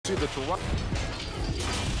see the Toronto.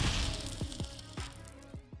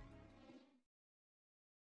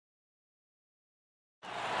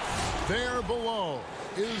 There below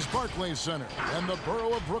is Barclays Center and the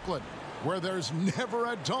borough of Brooklyn, where there's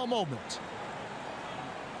never a dull moment.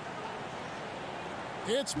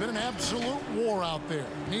 It's been an absolute war out there,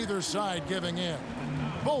 neither side giving in.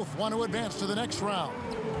 Both want to advance to the next round.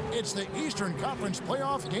 It's the Eastern Conference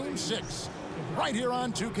Playoff Game 6, right here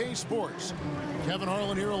on 2K Sports. Kevin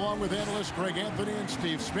Harlan here along with analysts Greg Anthony and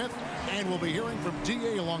Steve Smith, and we'll be hearing from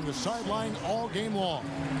D.A. along the sideline all game long.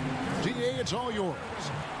 D.A., it's all yours.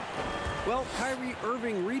 Well, Kyrie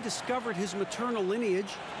Irving rediscovered his maternal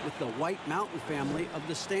lineage with the White Mountain family of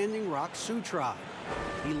the Standing Rock Sioux tribe.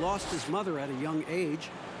 He lost his mother at a young age,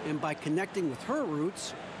 and by connecting with her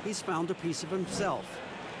roots, he's found a piece of himself.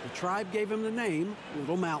 The tribe gave him the name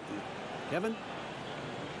Little Mountain. Kevin?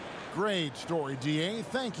 Great story, D.A.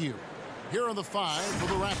 Thank you. Here are the 5 for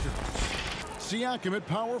the Raptors. Siakam at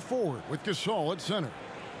power forward with Gasol at center.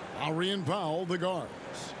 Lowry and Powell, the guards.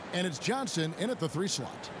 And it's Johnson in at the 3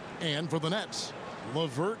 slot. And for the Nets,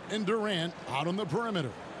 LeVert and Durant out on the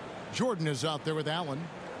perimeter. Jordan is out there with Allen,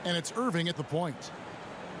 and it's Irving at the point.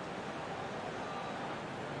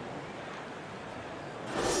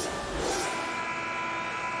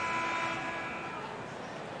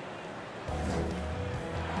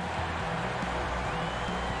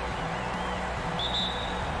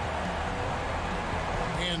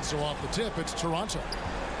 And so off the tip, it's Toronto.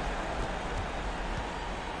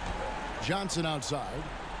 Johnson outside.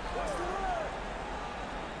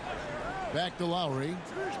 Back to Lowry.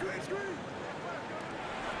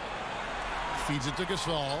 Feeds it to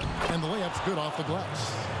Gasol, and the layup's good off the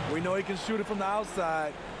glass. We know he can shoot it from the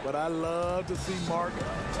outside, but I love to see Mark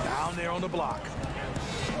down there on the block.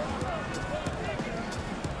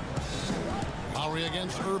 Lowry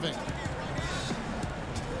against Irving.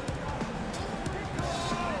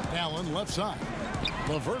 Allen left side.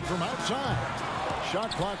 LeVert from outside.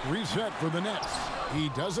 Shot clock reset for the Nets. He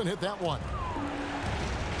doesn't hit that one.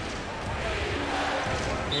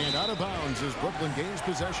 And out of bounds as Brooklyn gains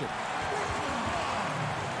possession.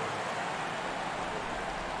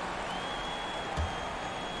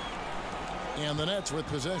 And the Nets with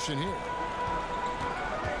possession here.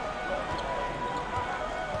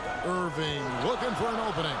 Irving looking for an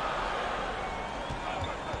opening.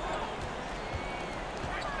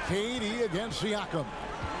 KD against Siakam.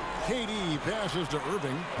 KD passes to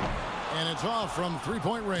Irving, and it's off from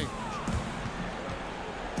three-point range.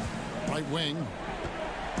 Right wing.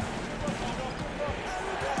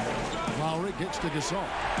 Lowry gets to Gasol.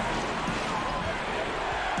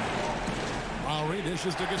 Lowry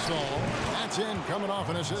dishes to Gasol. That's in, coming off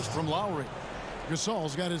an assist from Lowry.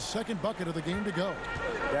 Gasol's got his second bucket of the game to go.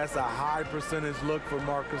 That's a high percentage look for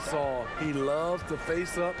Marc Gasol. He loves to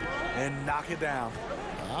face up and knock it down.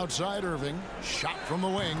 Outside Irving, shot from the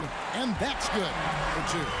wing, and that's good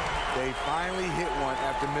for 2. They finally hit one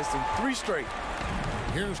after missing 3 straight.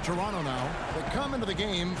 Here's Toronto now. They come into the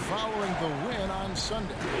game following the win on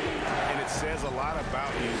Sunday. And it says a lot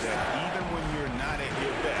about you that even when you're not at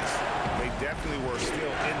your best, they definitely were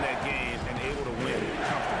still in that game and able to win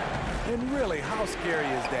comfortably. And really, how scary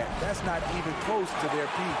is that? That's not even close to their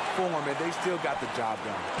peak form, and they still got the job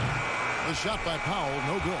done. The shot by Powell,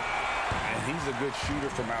 no good. And he's a good shooter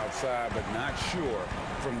from outside, but not sure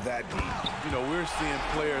from that deep. You know, we're seeing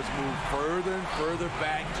players move further and further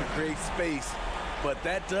back to create space, but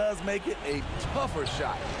that does make it a tougher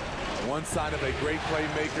shot. One sign of a great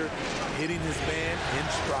playmaker, hitting his man in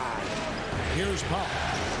stride. Here's Powell.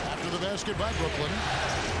 After the basket by Brooklyn.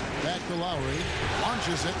 Back to Lowry.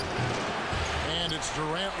 Launches it. And it's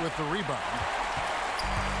Durant with the rebound.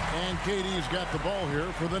 And KD's got the ball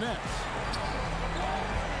here for the Nets.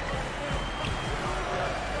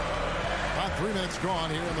 About 3 minutes gone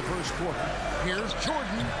here in the first quarter. Here's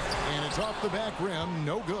Jordan, and it's off the back rim,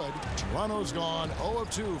 no good. Toronto's gone 0 of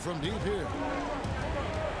 2 from deep here.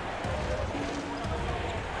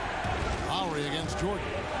 Lowry against Jordan.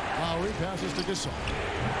 Lowry passes to Gasol.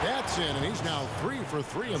 That's in, and he's now 3 for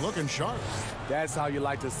 3 and looking sharp. That's how you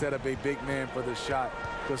like to set up a big man for the shot.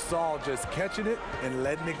 Gasol just catching it and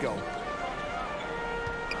letting it go.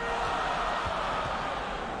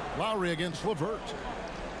 Lowry against LeVert.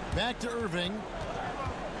 Back to Irving.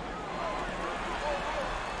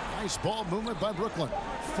 Nice ball movement by Brooklyn.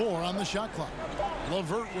 4 on the shot clock.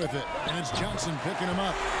 LeVert with it, and it's Johnson picking him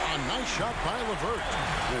up. A nice shot by LeVert.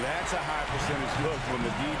 Well, that's a high percentage look when the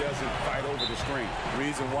D doesn't fight over the screen.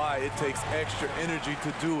 Reason why it takes extra energy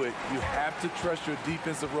to do it. You have to trust your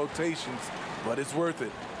defensive rotations, but it's worth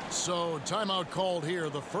it. So timeout called here,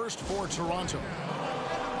 the first for Toronto.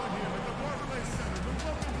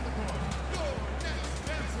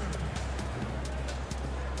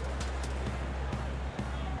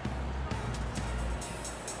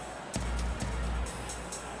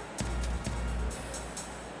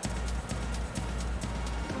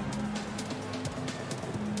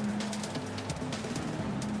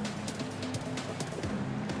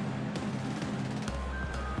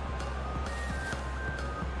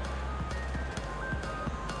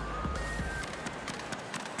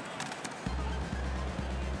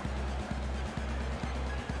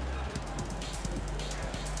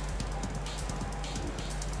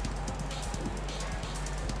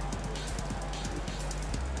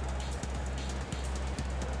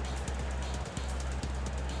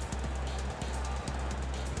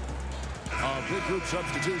 big group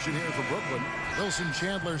substitution here for Brooklyn. Wilson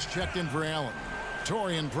Chandler's checked in for Allen.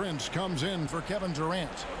 Taurean Prince comes in for Kevin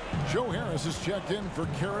Durant. Joe Harris is checked in for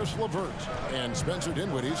Karis LeVert. And Spencer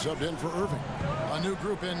Dinwiddie subbed in for Irving. A new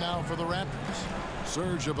group in now for the Raptors.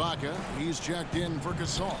 Serge Ibaka, he's checked in for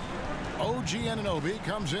Gasol. OG Anunoby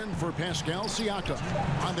comes in for Pascal Siakam.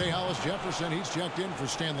 Andre Hollis-Jefferson, he's checked in for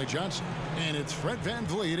Stanley Johnson. And it's Fred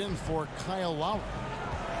VanVleet in for Kyle Lowry.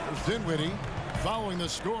 There's Dinwiddie following the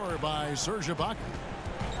score by Serge Ibaka.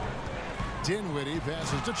 Dinwiddie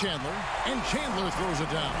passes to Chandler, and Chandler throws it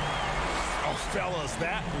down. Oh, fellas,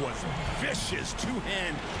 that was vicious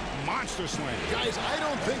two-hand monster slam. Guys, I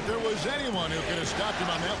don't think there was anyone who could have stopped him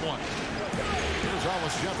on that one. Here's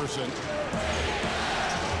Hollis-Jefferson.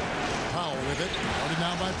 Powell with it, guarded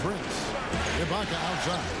now by Prince. Ibaka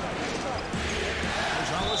outside.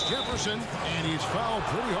 There's Hollis-Jefferson, and he's fouled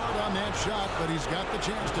pretty hard on that shot, but he's got the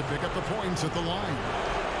chance to pick up the points at the line.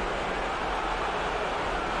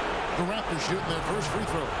 The Raptors shooting their first free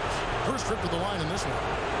throws. First trip to the line in this one.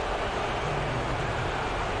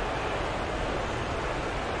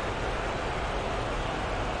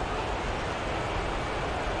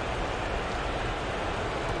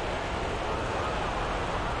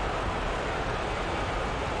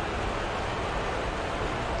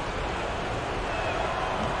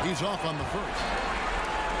 He's off on the first.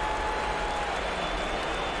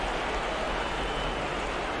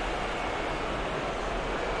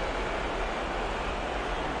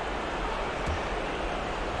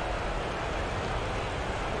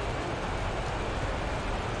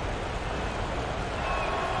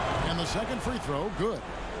 Second free throw, good.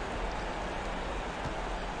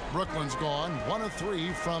 Brooklyn's gone 1 of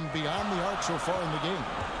 3 from beyond the arc so far in the game.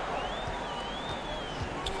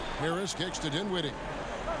 Harris kicks to Dinwiddie.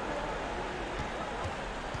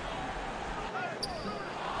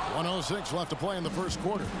 1:06 left to play in the first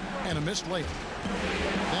quarter, and a missed late.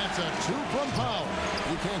 That's a 2 from Powell.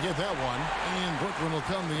 He can't get that one, and Brooklyn will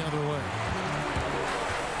come the other way.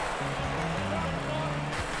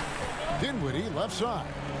 Dinwiddie left side.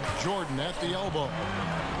 Jordan at the elbow.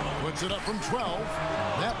 Puts it up from 12.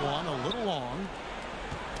 That one a little long.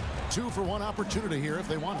 2-for-1 opportunity here if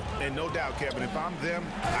they want it. And no doubt, Kevin, if I'm them,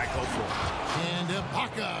 I go for it. And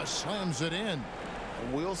Ibaka slams it in.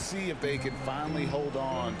 We'll see if they can finally hold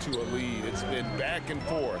on to a lead. It's been back and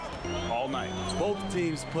forth all night. Both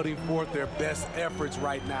teams putting forth their best efforts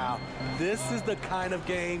right now. This is the kind of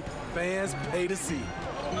game fans pay to see.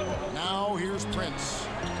 Now here's Prince.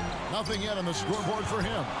 Nothing yet on the scoreboard for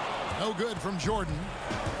him. No good from Jordan.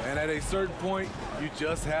 And at a certain point, you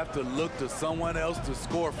just have to look to someone else to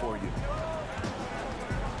score for you.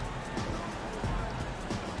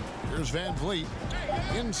 Here's VanVleet.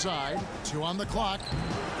 Inside, 2 on the clock.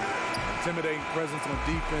 Intimidating presence on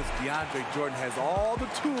defense. DeAndre Jordan has all the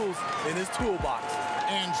tools in his toolbox.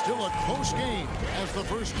 And still a close game as the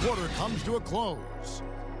first quarter comes to a close.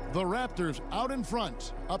 The Raptors out in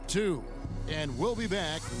front, up 2. And we'll be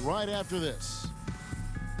back right after this.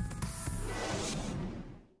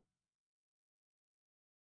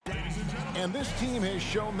 And this team has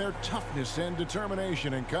shown their toughness and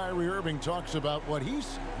determination, and Kyrie Irving talks about what he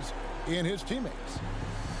sees in his teammates.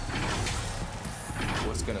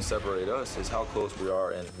 What's going to separate us is how close we are,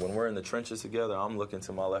 and when we're in the trenches together, I'm looking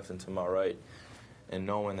to my left and to my right and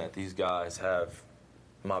knowing that these guys have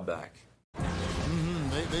my back.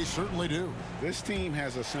 They certainly do. This team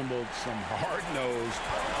has assembled some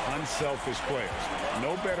hard-nosed, unselfish players.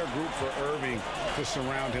 No better group for Irving to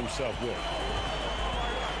surround himself with.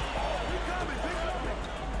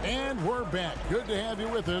 And we're back. Good to have you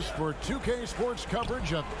with us for 2K Sports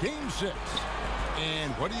coverage of Game 6.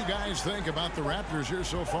 And what do you guys think about the Raptors here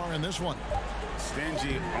so far in this one?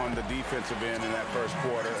 Stingy on the defensive end in that first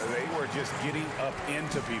quarter. They were just getting up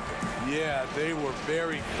into people. Yeah, they were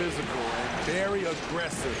very physical and very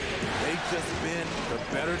aggressive. They've just been the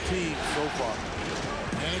better team so far.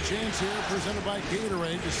 And a chance here presented by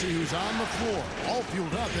Gatorade to see who's on the floor. All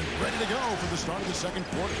fueled up and ready to go for the start of the second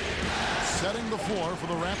quarter. Setting the floor for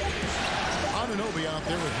the Raptors. Anunoby out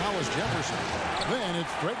there with Hollis-Jefferson. Then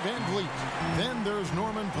it's Fred VanVleet. Then there's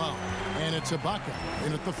Norman Powell. And it's Ibaka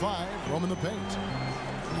in at the 5, roaming the paint.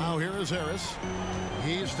 Now here is Harris.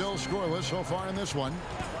 He's still scoreless so far in this one.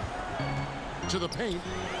 To the paint.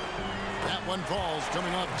 That one falls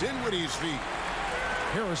coming off Dinwiddie's feet.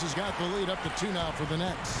 Harris has got the lead up to 2 now for the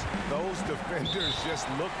Nets. Those defenders just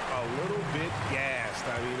look a little bit gassed.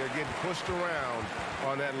 I mean, they're getting pushed around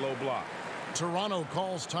on that low block. Toronto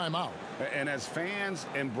calls timeout. And as fans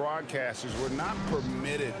and broadcasters, we're not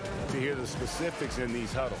permitted to hear the specifics in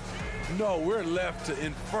these huddles. No, we're left to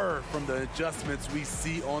infer from the adjustments we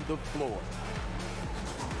see on the floor.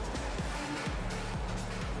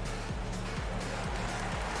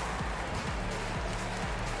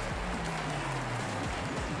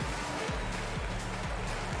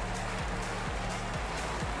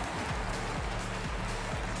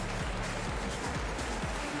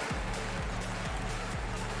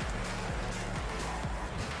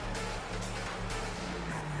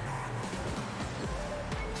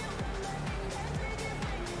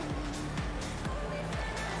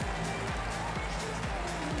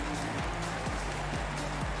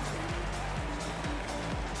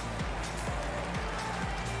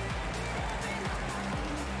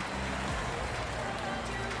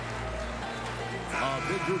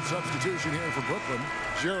 big group substitution here for Brooklyn.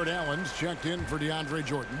 Jared Allen's checked in for DeAndre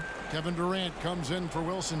Jordan. Kevin Durant comes in for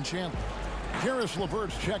Wilson Chandler. Karis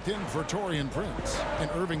LeVert's checked in for Taurean Prince. And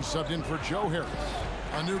Irving subbed in for Joe Harris.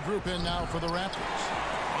 A new group in now for the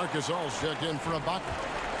Raptors. Marcus All's checked in for Ibaka.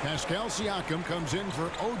 Pascal Siakam comes in for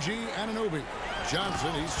OG Anunoby.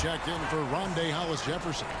 Johnson, he's checked in for Rondé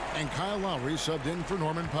Hollis-Jefferson. And Kyle Lowry subbed in for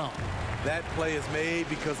Norman Powell. That play is made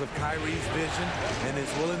because of Kyrie's vision and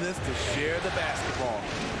his willingness to share the basketball.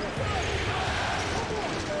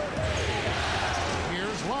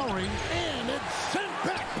 Here's Lowry, and it's sent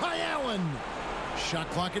back by Allen. Shot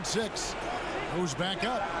clock at 6. Goes back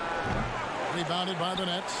up. Rebounded by the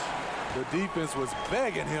Nets. The defense was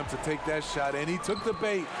begging him to take that shot, and he took the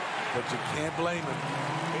bait, but you can't blame him.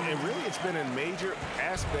 And really, it's been a major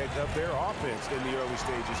aspect of their offense in the early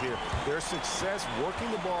stages here. Their success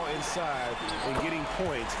working the ball inside and getting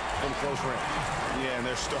points from close range. Yeah, and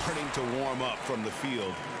they're starting to warm up from the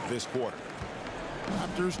field this quarter.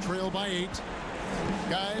 Raptors trail by 8.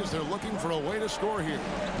 Guys, they're looking for a way to score here.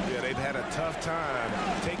 Yeah, they've had a tough time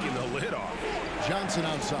taking the lid off. Johnson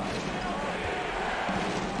outside.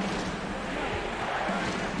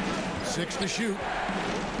 6 to shoot.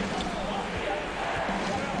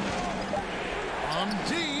 From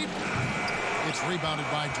deep. It's rebounded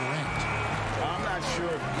by Durant. I'm not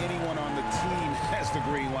sure if anyone on the team has the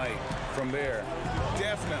green light from there.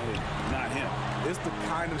 Definitely not him. It's the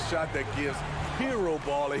kind of shot that gives hero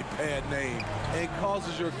ball a bad name and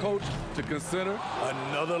causes your coach to consider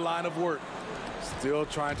another line of work. Still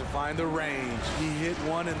trying to find the range. He hit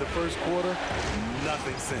one in the first quarter.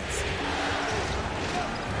 Nothing since.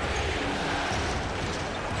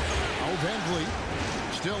 Van Vliet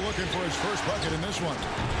still looking for his first bucket in this one.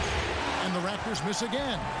 And the Raptors miss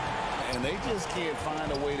again. And they just can't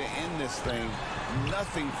find a way to end this thing.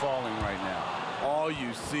 Nothing falling right now. All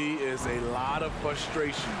you see is a lot of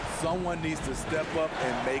frustration. Someone needs to step up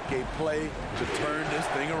and make a play to turn this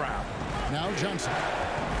thing around. Now Johnson.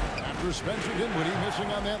 After Spencer Dinwiddie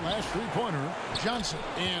missing on that last three-pointer, Johnson.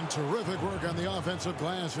 And terrific work on the offensive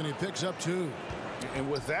glass, and he picks up 2.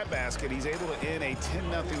 And with that basket, he's able to end a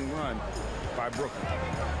 10-0 run by Brooklyn.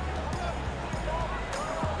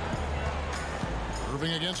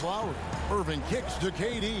 Irving against Lowry. Irving kicks to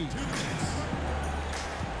KD.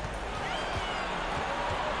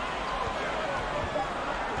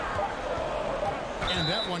 And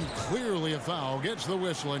that one clearly a foul. Gets the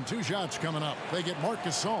whistle, and 2 shots coming up. They get Marc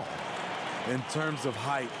Gasol. In terms of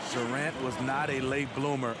height, Durant was not a late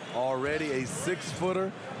bloomer. Already a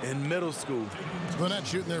 6-footer in middle school. The Nets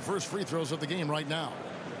shooting their first free throws of the game right now.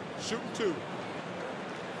 Shooting 2.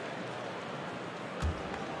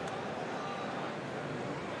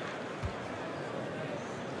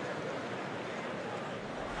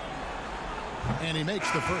 And he makes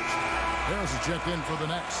the first. Harris is checked in for the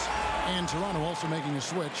Nets. And Toronto also making a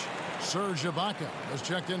switch. Serge Ibaka has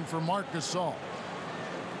checked in for Marc Gasol.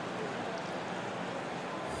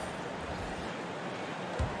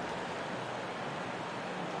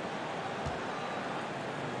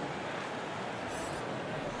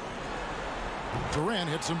 Durant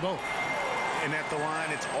hits them both. And at the line,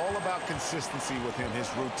 it's all about consistency with him. His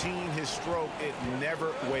routine, his stroke, it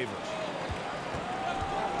never wavers.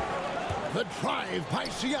 The drive by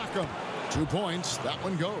Siakam. 2 points. That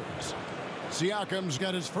one goes. Siakam's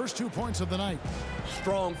got his first 2 points of the night.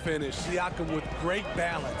 Strong finish. Siakam with great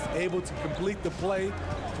balance. Able to complete the play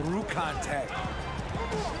through contact.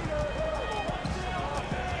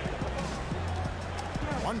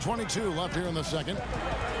 1:22 left here in the second.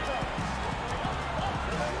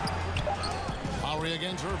 Lowry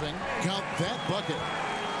against Irving. Count that bucket.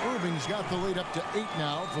 Irving's got the lead up to 8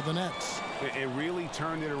 now for the Nets. It really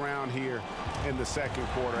turned it around here in the second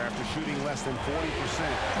quarter after shooting less than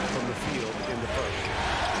 40% from the field in the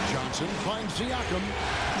first. Johnson finds Siakam.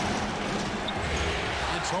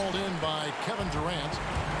 It's hauled in by Kevin Durant.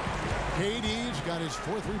 KD's got his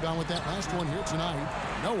 4th rebound with that last one here tonight.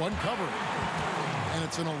 No one covered. And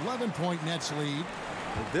it's an 11-point Nets lead.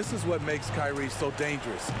 This is what makes Kyrie so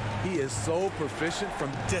dangerous. He is so proficient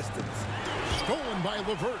from distance. Stolen by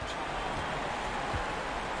LeVert.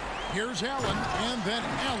 Here's Allen, and then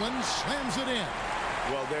Allen slams it in.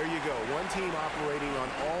 Well, there you go. One team operating on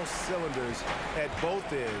all cylinders at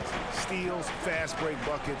both ends. Steals, fast break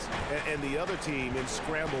buckets, and the other team in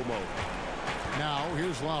scramble mode. Now,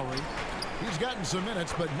 here's Lowry. He's gotten some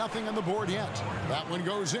minutes, but nothing on the board yet. That one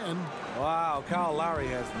goes in. Wow, Kyle Lowry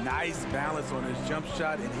has nice balance on his jump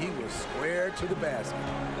shot, and he was square to the basket.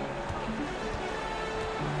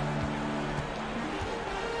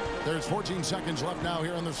 There's 14 seconds left now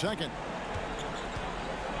here in the second.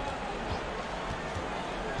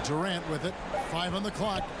 Durant with it. 5 on the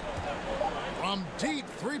clock. From deep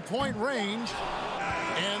three-point range.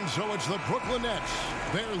 And so it's the Brooklyn Nets.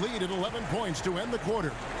 Their lead at 11 points to end the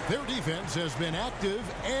quarter. Their defense has been active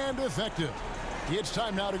and effective. It's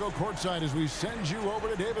time now to go courtside as we send you over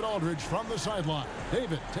to David Aldridge from the sideline.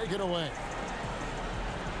 David, take it away.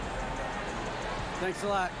 Thanks a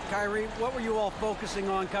lot. Kyrie, what were you all focusing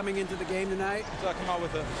on coming into the game tonight? So I come out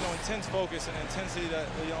with a intense focus and intensity that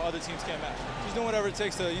other teams can't match. Just doing whatever it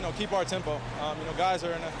takes to keep our tempo. Guys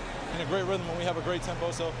are in a great rhythm when we have a great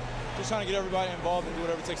tempo. So just trying to get everybody involved and do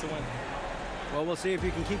whatever it takes to win. Well, we'll see if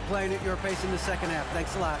you can keep playing at your pace in the second half.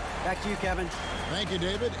 Thanks a lot. Back to you, Kevin. Thank you,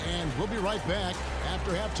 David. And we'll be right back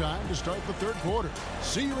after halftime to start the third quarter.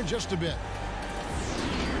 See you in just a bit.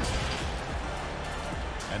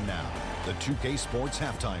 And now, the 2K Sports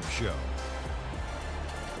Halftime Show.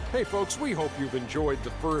 Hey, folks, we hope you've enjoyed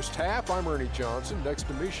the first half. I'm Ernie Johnson. Next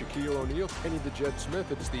to me, Shaquille O'Neal, Kenny the Jet Smith.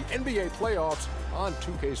 It's the NBA playoffs on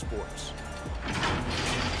 2K Sports.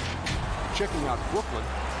 Checking out Brooklyn,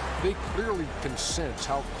 they clearly can sense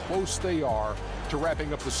how close they are to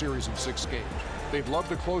wrapping up the series in 6 games. They'd love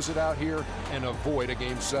to close it out here and avoid a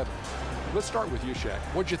Game 7. Let's start with you, Shaq.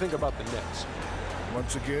 What'd you think about the Nets?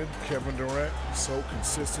 Once again, Kevin Durant is so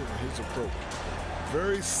consistent in his approach.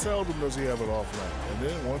 Very seldom does he have an off night. And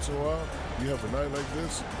then once in a while, you have a night like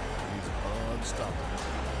this, he's unstoppable.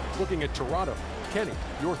 Looking at Toronto, Kenny,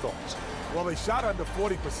 your thoughts? Well, they shot under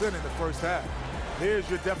 40% in the first half. Here's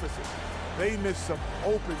your deficit. They missed some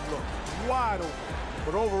open looks, wide open.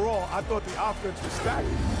 But overall, I thought the offense was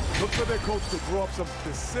stagnant. Look for their coach to draw up some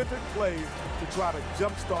specific plays to try to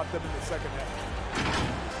jumpstart them in the second half.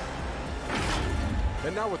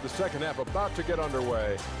 And now with the second half about to get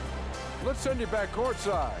underway, let's send you back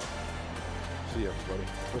courtside. See everybody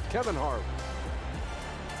with Kevin Harlan.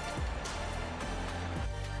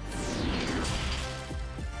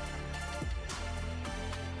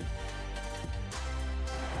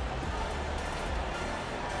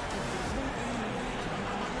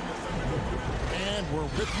 And we're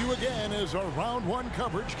with you again as our round one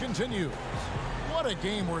coverage continues. What a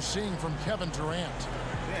game we're seeing from Kevin Durant.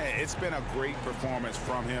 Yeah, it's been a great performance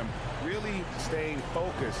from him, really staying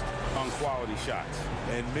focused on quality shots.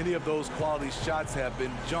 And many of those quality shots have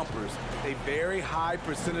been jumpers, a very high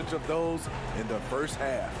percentage of those in the first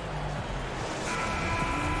half.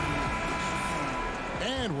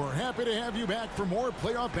 And we're happy to have you back for more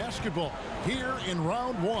playoff basketball here in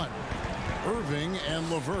round one. Irving and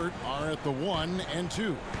LeVert are at the 1 and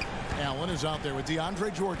 2. Allen is out there with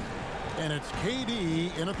DeAndre Jordan. And it's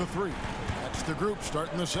KD in at the 3. That's the group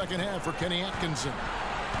starting the second half for Kenny Atkinson.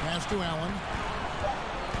 Pass to Allen.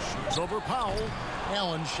 Shoots over Powell.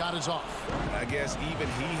 Allen's shot is off. I guess even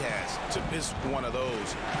he has to miss one of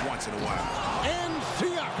those once in a while. And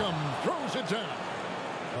Siakam throws it down.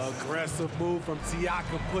 Aggressive move from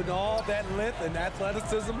Siakam, putting all that length and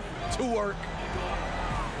athleticism to work.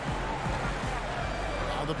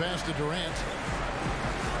 Now the pass to Durant.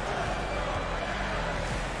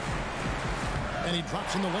 And he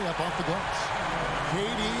drops in the layup off the glass.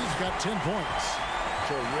 KD's got 10 points.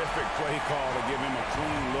 Terrific play call to give him a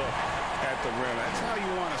clean look at the rim. That's how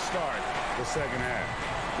you want to start the second half.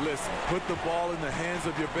 Listen, put the ball in the hands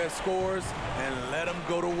of your best scorers and let them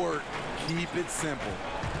go to work. Keep it simple.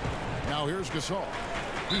 Now here's Gasol.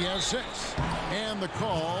 He has 6. And the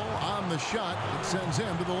call on the shot that sends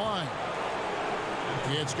him to the line.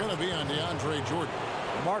 It's going to be on DeAndre Jordan.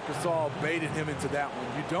 Marc Gasol baited him into that one.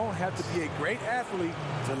 You don't have to be a great athlete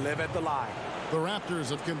to live at the line. The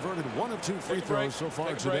Raptors have converted 1 of 2 free throws so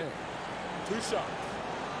far today. 2 shots.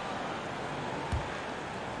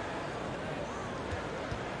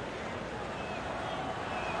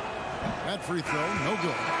 That free throw, no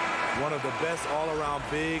good. One of the best all-around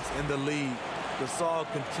bigs in the league. Gasol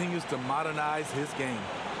continues to modernize his game.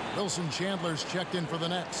 Wilson Chandler's checked in for the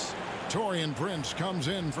Nets. Taurean Prince comes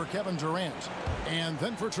in for Kevin Durant. And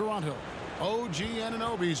then for Toronto, OG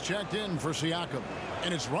Anunoby's checked in for Siakam.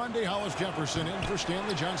 And it's Rondae Hollis-Jefferson in for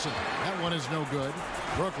Stanley Johnson. That one is no good.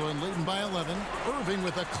 Brooklyn leading by 11. Irving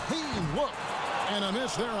with a clean look. And a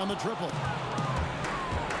miss there on the triple.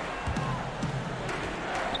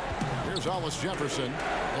 Here's Hollis-Jefferson.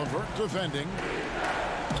 LeVert defending.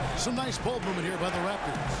 Some nice ball movement here by the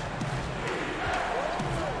Raptors.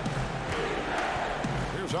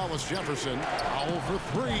 Here's Hollis-Jefferson. Foul for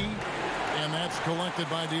 3. And that's collected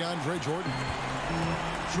by DeAndre Jordan.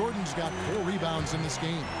 Jordan's got 4 rebounds in this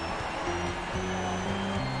game.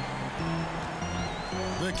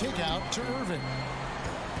 The kick out to Irving.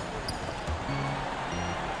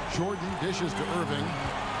 Jordan dishes to Irving.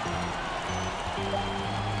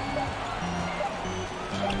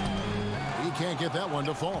 He can't get that one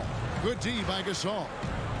to fall. Good D by Gasol.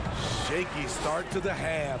 Shaky start to the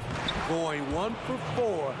half. Going 1 for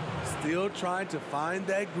 4. Still trying to find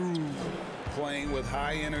that groove. Playing with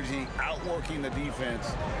high energy, outworking the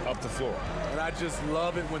defense up the floor. And I just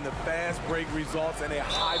love it when the fast break results in a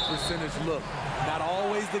high percentage look. Not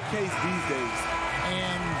always the case these days.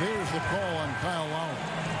 And there's the call on Kyle Lowry.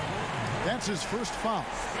 That's his first foul.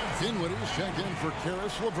 Dinwiddie's checked in for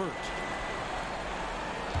Karis LeVert.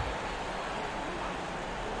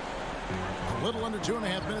 A little under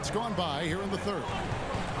 2.5 minutes gone by here in the third.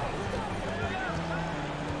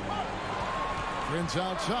 Prince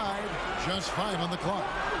outside, just 5 on the clock.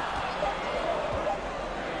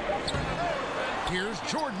 Here's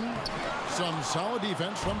Jordan. Some solid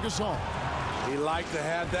defense from Gasol. He'd like to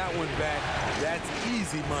have that one back. That's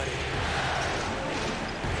easy money.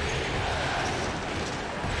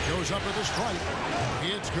 Goes up with a strike.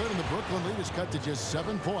 It's good, and the Brooklyn lead is cut to just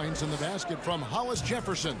 7 points in the basket from Hollis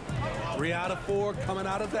Jefferson. 3 out of 4 coming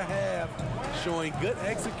out of the half. Showing good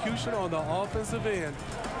execution on the offensive end.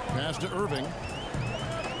 Pass to Irving.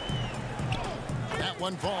 That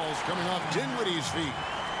one falls, coming off Dinwiddie's feet.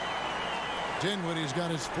 Dinwiddie's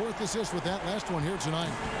got his 4th assist with that last one here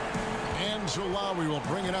tonight. And so Lowry will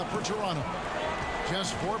bring it up for Toronto.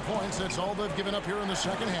 Just 4 points. That's all they've given up here in the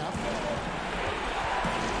second half.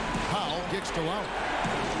 Powell kicks to Lowry.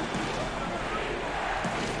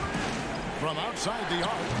 From outside the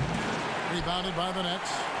arc. Rebounded by the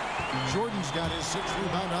Nets. Jordan's got his 6th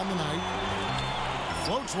rebound on the night.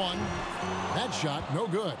 Floats one. That shot, no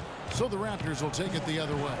good. So the Raptors will take it the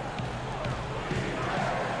other way.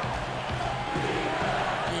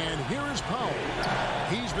 And here is Powell.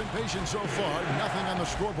 He's been patient so far. Nothing on the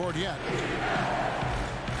scoreboard yet.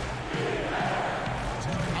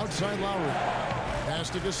 Outside Lowry. Pass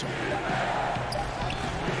to Gasol.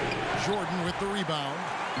 Jordan with the rebound.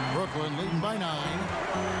 Brooklyn leading by 9.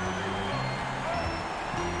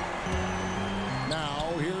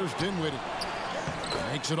 Now here's Dinwiddie.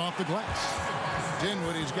 Makes it off the glass.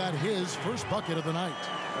 Dinwiddie's got his first bucket of the night.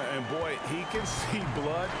 And boy, he can see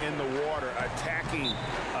blood in the water attacking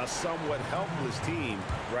a somewhat helpless team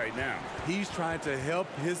right now. He's trying to help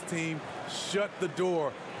his team shut the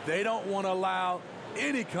door. They don't want to allow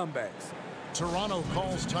any comebacks. Toronto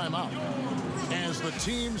calls timeout. As the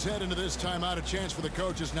teams head into this timeout, a chance for the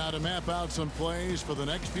coaches now to map out some plays for the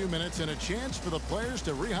next few minutes and a chance for the players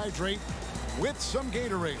to rehydrate with some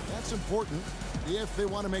Gatorade. That's important if they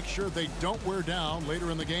want to make sure they don't wear down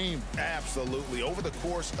later in the game. Absolutely. Over the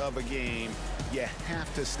course of a game, you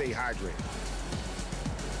have to stay hydrated.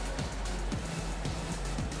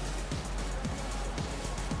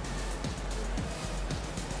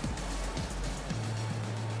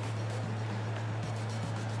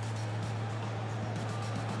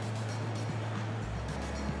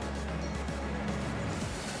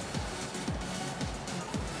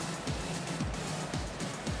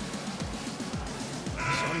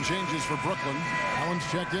 Changes for Brooklyn. Allen's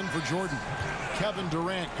checked in for Jordan. Kevin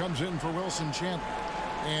Durant comes in for Wilson Chandler.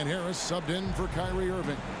 And Harris subbed in for Kyrie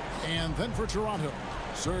Irving. And then for Toronto,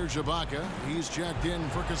 Serge Ibaka. He's checked in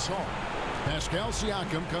for Gasol. Pascal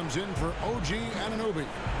Siakam comes in for OG Anunoby.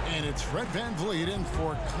 And it's Fred VanVleet in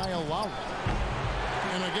for Kyle Lowry.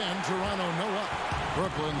 And again, Toronto no up.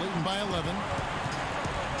 Brooklyn leading by 11.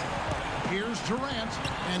 Here's Durant.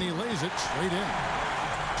 And he lays it straight in.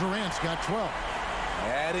 Durant's got 12.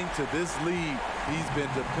 Adding to this lead, he's been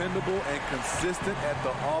dependable and consistent at the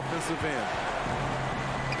offensive end.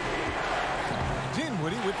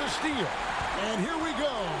 Dinwiddie with the steal. And here we go.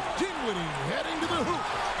 Dinwiddie heading to the hoop.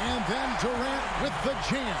 And then Durant with the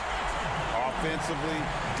jam. Offensively,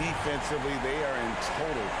 defensively, they are in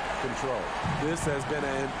total control. This has been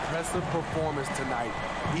an impressive performance tonight.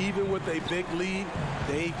 Even with a big lead,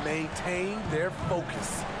 they've maintained their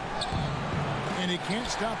focus. And he can't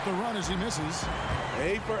stop the run as he misses.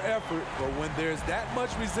 A for effort, but when there's that much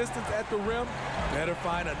resistance at the rim, better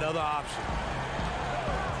find another option.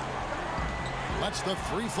 Lets the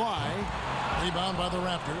 3 fly. Rebound by the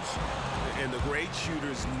Raptors. And the great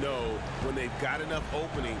shooters know when they've got enough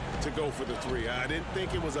opening to go for the 3. I didn't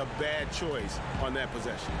think it was a bad choice on that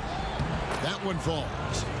possession. That one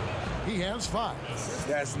falls. He has 5.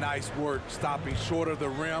 That's nice work, stopping short of the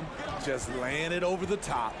rim, just laying it over the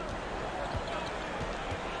top.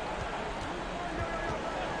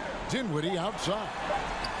 Dinwiddie outside.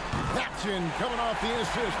 That's in, coming off the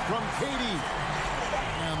assist from KD.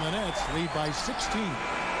 And the Nets lead by 16.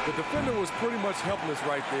 The defender was pretty much helpless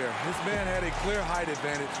right there. His man had a clear height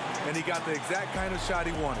advantage, and he got the exact kind of shot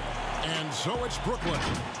he wanted. And so it's Brooklyn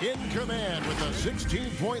in command with a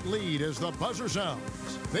 16-point lead as the buzzer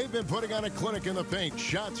sounds. They've been putting on a clinic in the paint.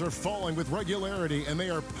 Shots are falling with regularity, and they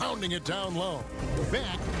are pounding it down low.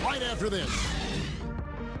 Back right after this.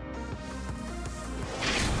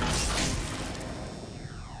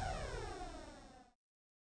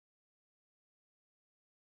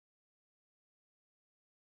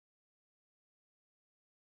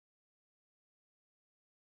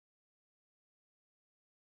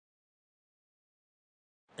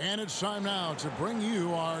 And it's time now to bring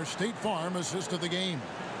you our State Farm assist of the game.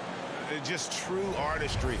 Just true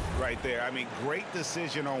artistry right there. I mean, great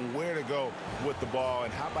decision on where to go with the ball,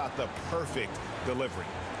 and how about the perfect delivery?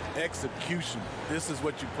 Execution. This is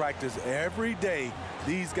what you practice every day.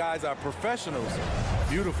 These guys are professionals.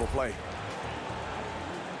 Beautiful play.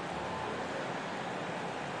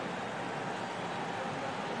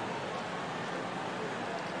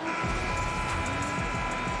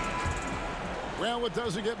 Well, it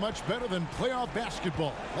doesn't get much better than playoff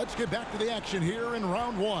basketball. Let's get back to the action here in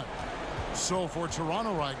round one. So for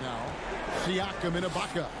Toronto right now, Siakam and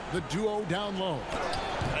Ibaka, the duo down low.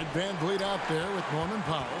 And Van Vliet out there with Norman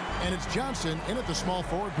Powell. And it's Johnson in at the small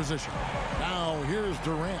forward position. Now here's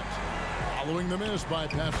Durant. Following the miss by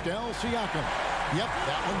Pascal Siakam. Yep,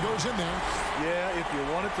 that one goes in there. Yeah, if you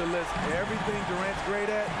wanted to list everything Durant's great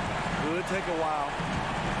at, it would take a while.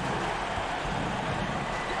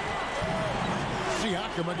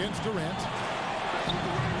 Siakam against Durant.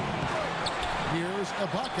 Here's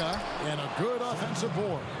Ibaka, and a good offensive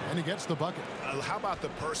board, and he gets the bucket. How about the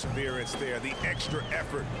perseverance there, the extra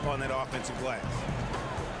effort on that offensive glass?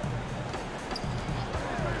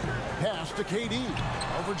 Pass to KD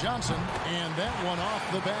over Johnson, and that one off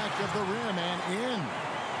the back of the rim and in.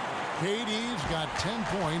 KD's got 10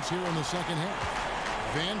 points here in the second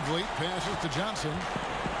half. Van Vliet passes to Johnson.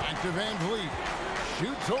 Back to Van Vliet.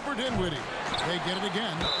 Shoots over Dinwiddie. They get it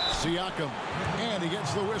again. Siakam. And he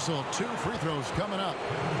gets the whistle. 2 free throws coming up.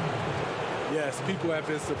 Yes, people have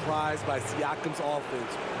been surprised by Siakam's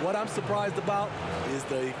offense. What I'm surprised about is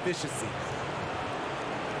the efficiency.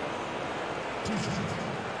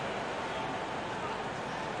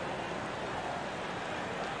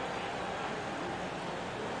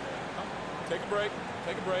 Take a break.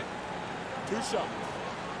 Take a break. 2 shots.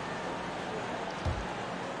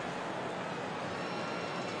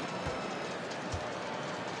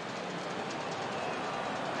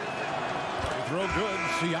 Throw good,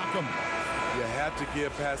 Siakam. You have to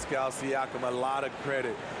give Pascal Siakam a lot of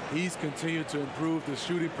credit. He's continued to improve the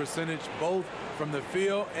shooting percentage both from the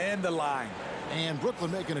field and the line. And Brooklyn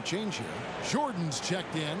making a change here. Jordan's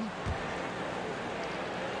checked in.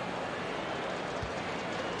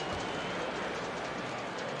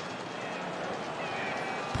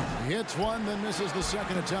 He hits one, then misses the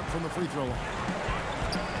second attempt from the free throw line.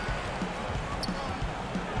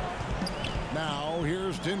 Now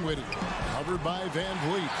here's Dinwiddie, covered by Van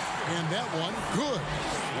Vliet, and that one good.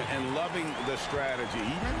 And loving the strategy.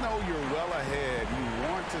 Even though you're well ahead, you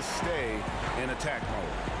want to stay in attack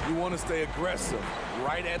mode. You want to stay aggressive,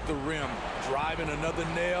 right at the rim, driving another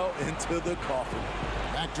nail into the coffin.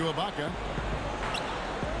 Back to Ibaka.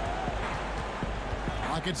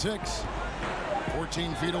 Clock at 6.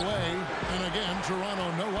 14 feet away, and again,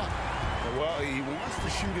 Toronto no up. Well, he wants to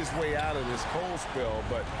shoot his way out of this cold spell,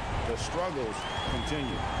 but the struggles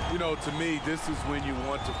continue. You know, to me, this is when you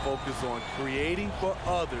want to focus on creating for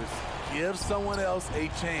others. Give someone else a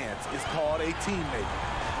chance. It's called a teammate.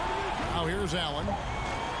 Now here's Allen.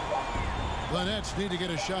 The Nets need to get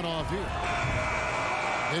a shot off here.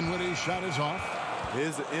 Dinwiddie's shot is off.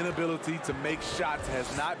 His inability to make shots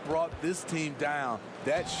has not brought this team down.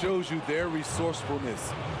 That shows you their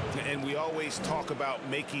resourcefulness. And we always talk about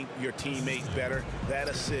making your teammate better. That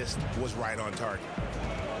assist was right on target.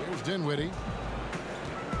 Here's Dinwiddie.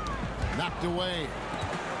 Knocked away.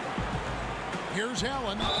 Here's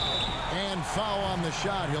Allen. And foul on the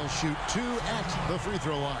shot. He'll shoot 2 at the free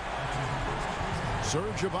throw line.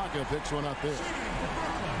 Serge Ibaka picks one up there.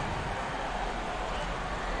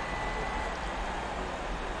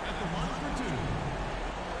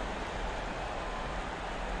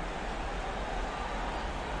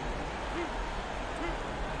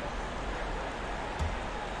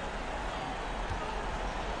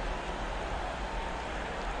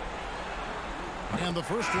 And the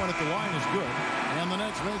first one at the line is good. And the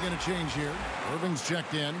Nets making a change here. Irving's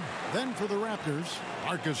checked in. Then for the Raptors,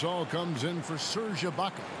 Marc Gasol comes in for Serge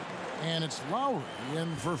Ibaka. And it's Lowry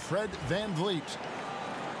in for Fred Van Vliet.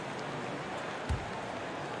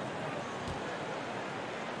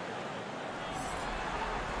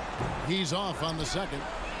 He's off on the second.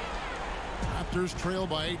 Raptors trail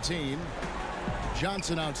by 18.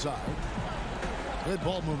 Johnson outside. Good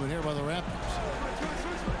ball movement here by the Raptors.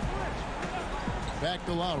 Back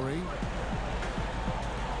to Lowry.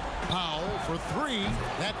 Powell for three.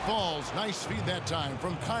 That falls. Nice feed that time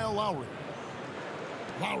from Kyle Lowry.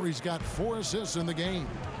 Lowry's got 4 assists in the game.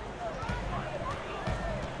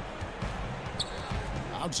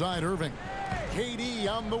 Outside Irving.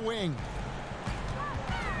 KD on the wing.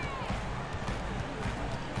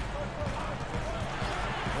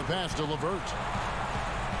 The pass to LeVert.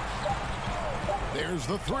 There's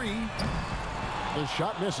the three. The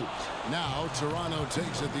shot misses. Now Toronto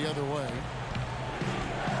takes it the other way.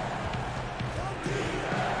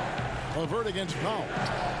 LeVert against Powell.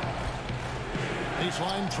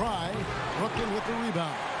 Baseline try. Brooklyn with the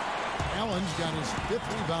rebound. Allen's got his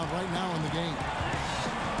 5th rebound right now in the game.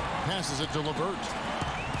 Passes it to LeVert.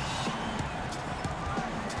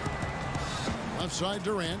 Left side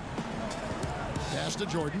Durant. Pass to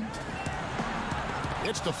Jordan.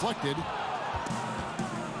 It's deflected.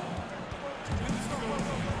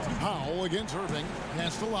 Powell against Irving.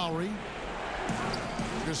 Pass to Lowry.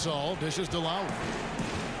 Gasol dishes to Lowry.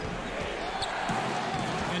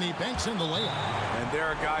 And he banks in the layup. And there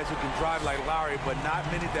are guys who can drive like Lowry, but not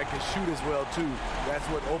many that can shoot as well, too. That's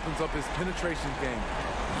what opens up his penetration game.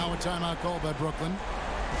 Now a timeout called by Brooklyn.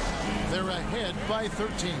 They're ahead by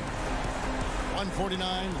 13.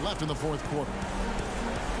 1:49 left in the 4th quarter.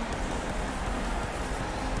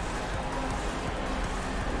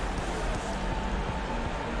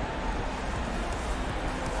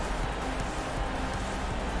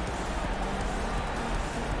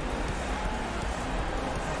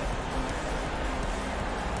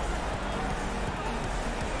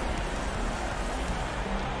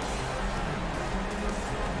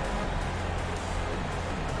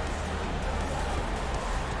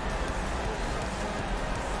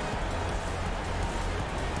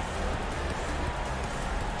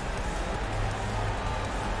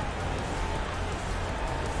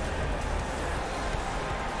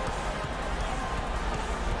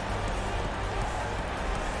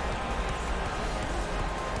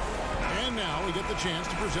 Now we get the chance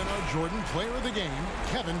to present our Jordan Player of the Game,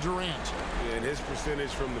 Kevin Durant. Yeah, and his percentage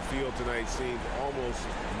from the field tonight seemed almost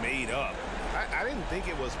made up. I didn't think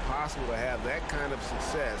it was possible to have that kind of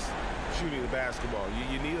success shooting the basketball.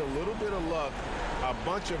 You need a little bit of luck, a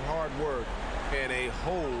bunch of hard work, and a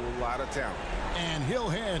whole lot of talent. And he'll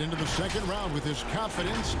head into the 2nd round with his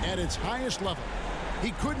confidence at its highest level.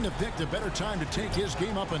 He couldn't have picked a better time to take his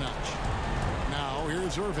game up a notch. Now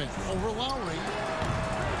here's Irving over Lowry.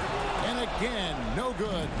 And again, no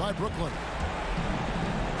good by Brooklyn.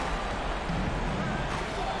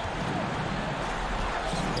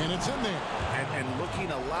 And it's in there. And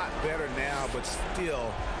looking a lot better now, but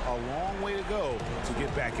still a long way to go to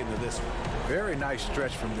get back into this one. Very nice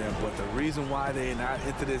stretch from them, but the reason why they're not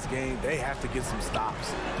into this game, they have to get some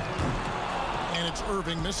stops. And it's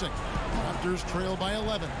Irving missing. Raptors trail by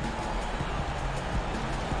 11.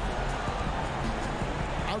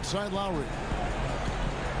 Outside Lowry.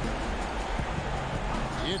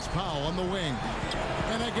 It's Powell on the wing.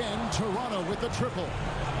 And again, Toronto with the triple.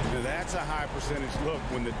 That's a high percentage look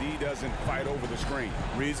when the D doesn't fight over the screen.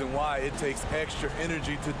 Reason why it takes extra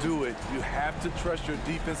energy to do it. You have to trust your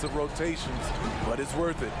defensive rotations, but it's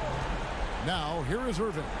worth it. Now, here is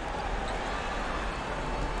Irving.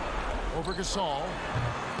 Over Gasol.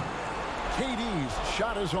 KD's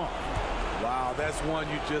shot is off. Wow, that's one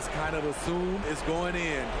you just kind of assume is going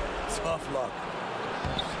in. Tough luck.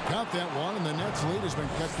 Count that one, and the Nets' lead has been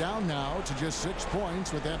cut down now to just 6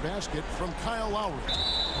 points with that basket from Kyle Lowry.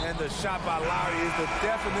 And the shot by Lowry is the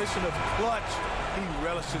definition of clutch. He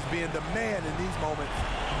relishes being the man in these moments.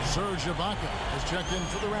 Serge Ibaka has checked in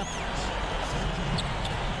for the Raptors.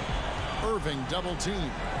 Irving double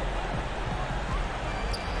team.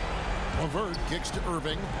 LeVert kicks to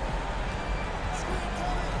Irving.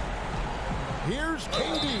 Here's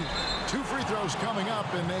KD. 2 free throws coming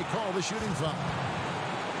up, and they call the shooting foul.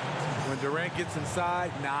 When Durant gets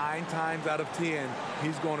inside, 9 times out of 10,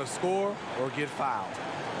 he's going to score or get fouled.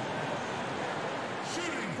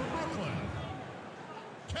 Shooting for Brooklyn,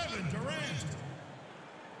 Kevin Durant.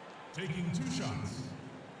 Taking 2 shots.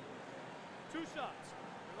 2 shots.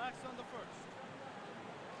 Relax on the first.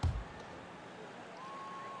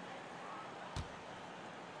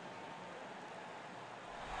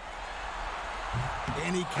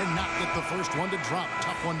 And he cannot get the first one to drop.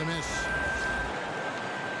 Tough one to miss.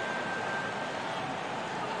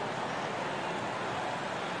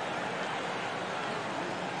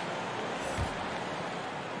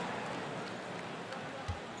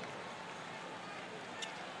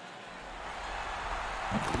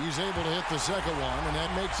 He's able to hit the second one, and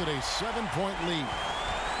that makes it a 7-point lead.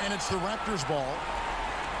 And it's the Raptors' ball.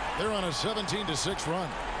 They're on a 17-6 run.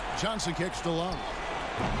 Johnson kicks to Love.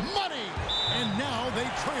 Money! And now they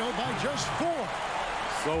trail by just 4.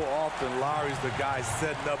 So often, Lowry's the guy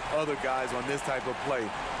setting up other guys on this type of play.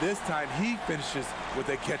 This time, he finishes with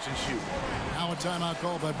a catch and shoot. Now a timeout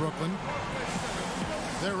call by Brooklyn.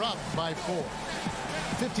 They're up by 4.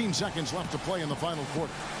 15 seconds left to play in the final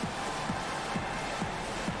quarter.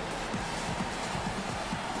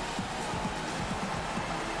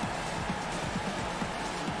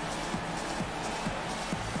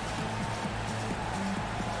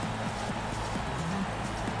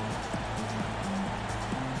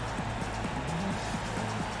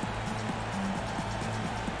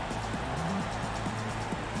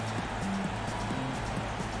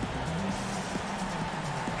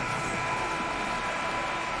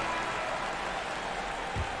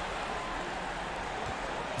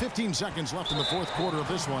 Fifteen seconds left in the fourth quarter of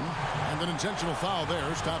this one, and an intentional foul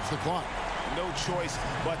there stops the clock. No choice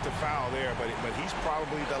but to foul there, but he's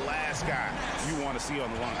probably the last guy you want to see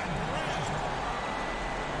on the line.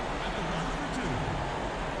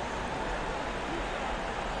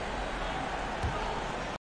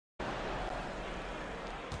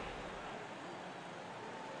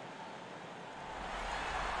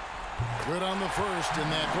 Good on the first,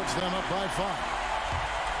 and that puts them up by 5.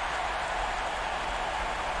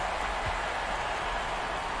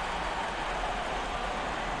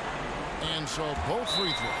 And so both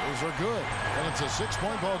free throws are good, and it's a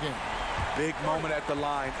 6-point ball game. Big moment at the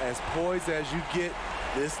line. As poised as you get,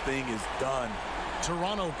 this thing is done.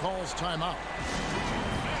 Toronto calls timeout.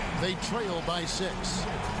 They trail by 6.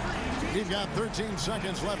 We've got 13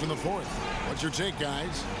 seconds left in the fourth. What's your take,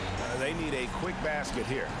 guys? They need a quick basket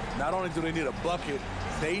here. Not only do they need a bucket,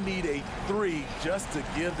 they need a 3 just to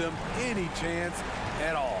give them any chance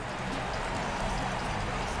at all.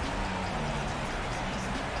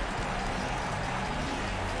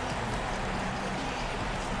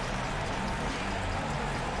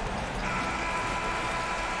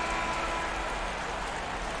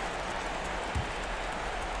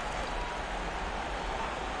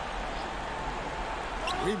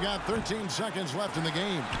 We've got 13 seconds left in the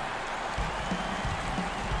game.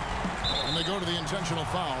 And they go to the intentional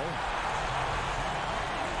foul.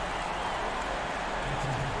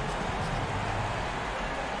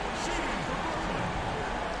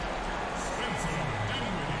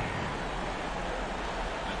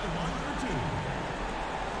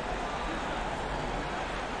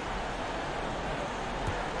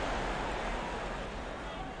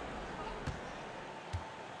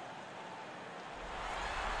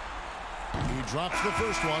 He drops the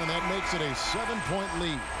first one, and that makes it a 7-point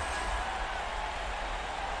lead.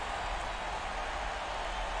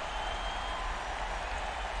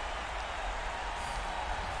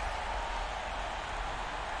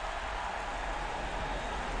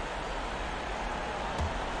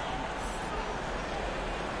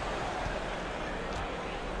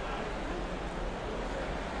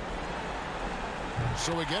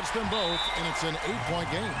 So he gets them both, and it's an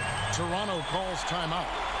 8-point game. Toronto calls timeout.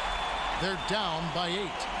 They're down by 8.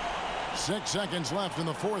 6 seconds left in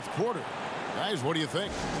the fourth quarter. Guys, what do you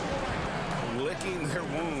think? Licking their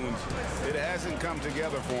wounds. It hasn't come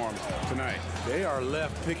together for them tonight. They are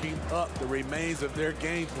left picking up the remains of their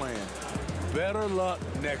game plan. Better luck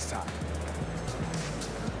next time.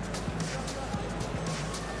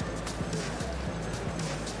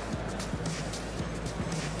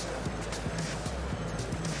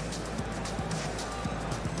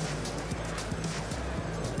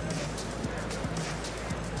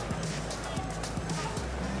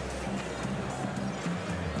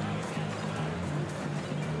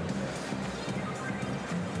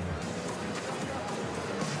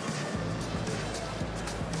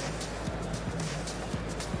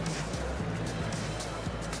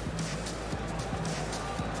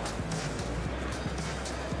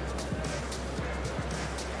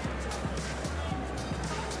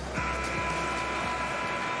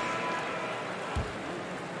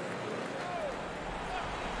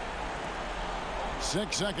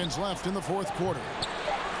 Six seconds left in the fourth quarter.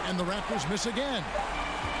 And the Raptors miss again.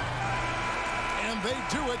 And they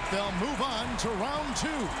do it. They'll move on to round 2.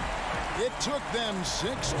 It took them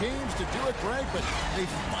 6 games to do it, Greg, but they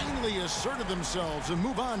finally asserted themselves and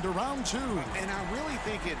move on to round 2. And I really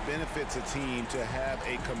think it benefits a team to have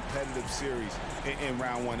a competitive series in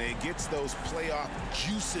round 1. It gets those playoff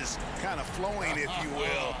juices kind of flowing, if you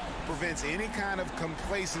will. Prevents any kind of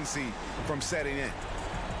complacency from setting in.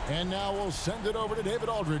 And now we'll send it over to David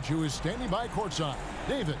Aldridge, who is standing by courtside.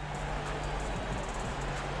 David.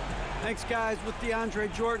 Thanks, guys, with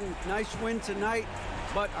DeAndre Jordan. Nice win tonight,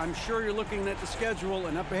 but I'm sure you're looking at the schedule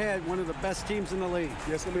and up ahead, one of the best teams in the league.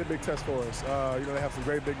 Yeah, it's going to be a big test for us. They have some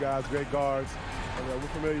great big guys, great guards, and we're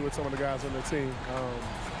familiar with some of the guys on their team.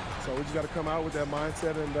 So we just got to come out with that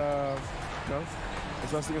mindset and,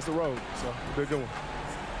 it's us against the road. So it'll be a good one.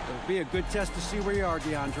 It'll be a good test to see where you are,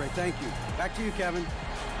 DeAndre. Thank you. Back to you, Kevin.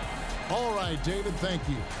 All right, David, thank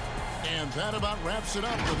you. And that about wraps it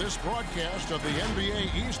up for this broadcast of the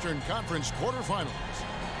NBA Eastern Conference quarterfinals.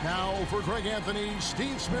 Now for Greg Anthony,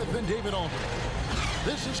 Steve Smith, and David Aldridge,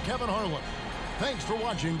 this is Kevin Harlan. Thanks for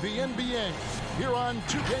watching the NBA here on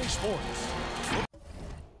 2K Sports.